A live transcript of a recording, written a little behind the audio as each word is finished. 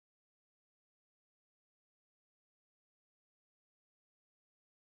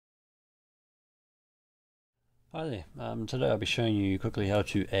Hi there, today I'll be showing you quickly how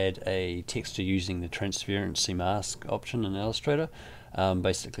to add a texture using the transparency mask option in Illustrator.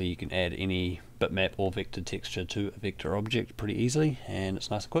 Basically you can add any bitmap or vector texture to a vector object pretty easily, and it's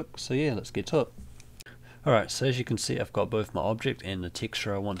nice and quick, so yeah, let's get to it. Alright, so as you can see I've got both my object and the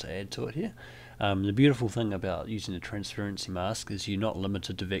texture I want to add to it here. The beautiful thing about using the transparency mask is you're not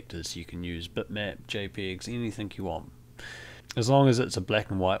limited to vectors. You can use bitmap, JPEGs, anything you want. As long as it's a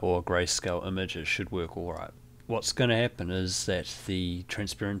black and white or a grayscale image, it should work alright. What's going to happen is that the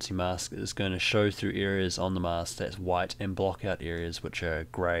transparency mask is going to show through areas on the mask that's white and block out areas which are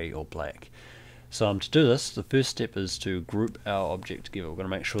grey or black. So to do this, the first step is to group our object together. We're going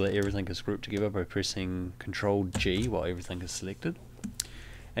to make sure that everything is grouped together by pressing Ctrl G while everything is selected.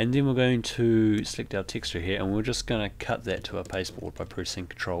 And then we're going to select our texture here, and we're just going to cut that to a pasteboard by pressing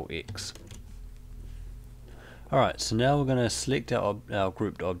Ctrl X. Alright, so now we're going to select our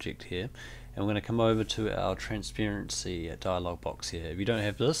grouped object here, and we're going to come over to our transparency dialog box here. If you don't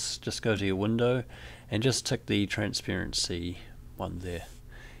have this, just go to your window and just tick the transparency one there.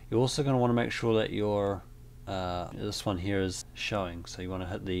 You're also going to want to make sure that your this one here is showing, so you want to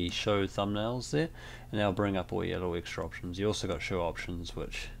hit the show thumbnails there, and that'll bring up all your little extra options. You also got show options,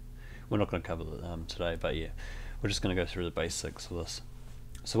 which we're not going to cover today, but yeah, we're just going to go through the basics of this.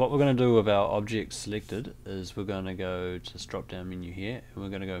 So what we're going to do with our object selected is we're going to go to this drop down menu here, and we're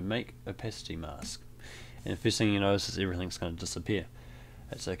going to go make opacity mask. And the first thing you notice is everything's going to disappear.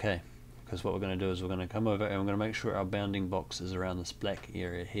 That's okay, because what we're going to do is we're going to come over and we're going to make sure our bounding box is around this black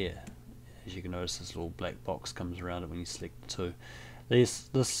area here. As you can notice, this little black box comes around it when you select the two.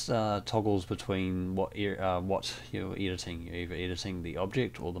 This toggles between what you're editing. You're either editing the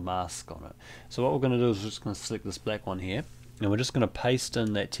object or the mask on it. So what we're going to do is we're just going to select this black one here, and we're just going to paste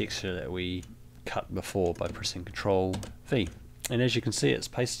in that texture that we cut before by pressing Ctrl V. And as you can see, it's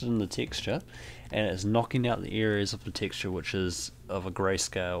pasted in the texture, and it's knocking out the areas of the texture which is of a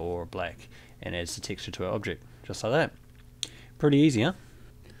grayscale or a black, and adds the texture to our object, just like that. Pretty easy, huh?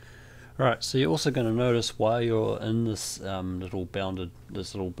 Alright, so you're also going to notice while you're in this little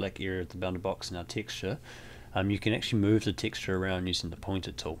black area of the bounded box in our texture, you can actually move the texture around using the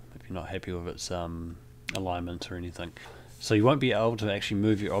pointer tool if you're not happy with its alignment or anything. So you won't be able to actually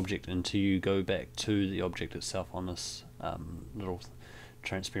move your object until you go back to the object itself on this little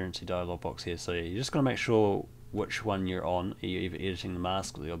transparency dialog box here. So you're just going to make sure which one you're on. You're either editing the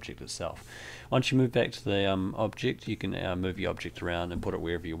mask or the object itself. Once you move back to the object, you can move your object around and put it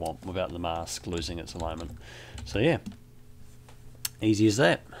wherever you want without the mask losing its alignment. So yeah, easy as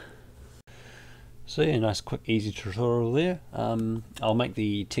that. So yeah, nice quick easy tutorial there. I'll make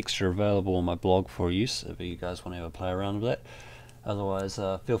the texture available on my blog for use if you guys want to have a play around with that. Otherwise,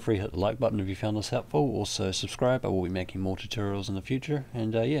 feel free to hit the like button if you found this helpful. Also subscribe, I will be making more tutorials in the future,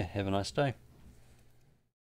 and yeah, have a nice day.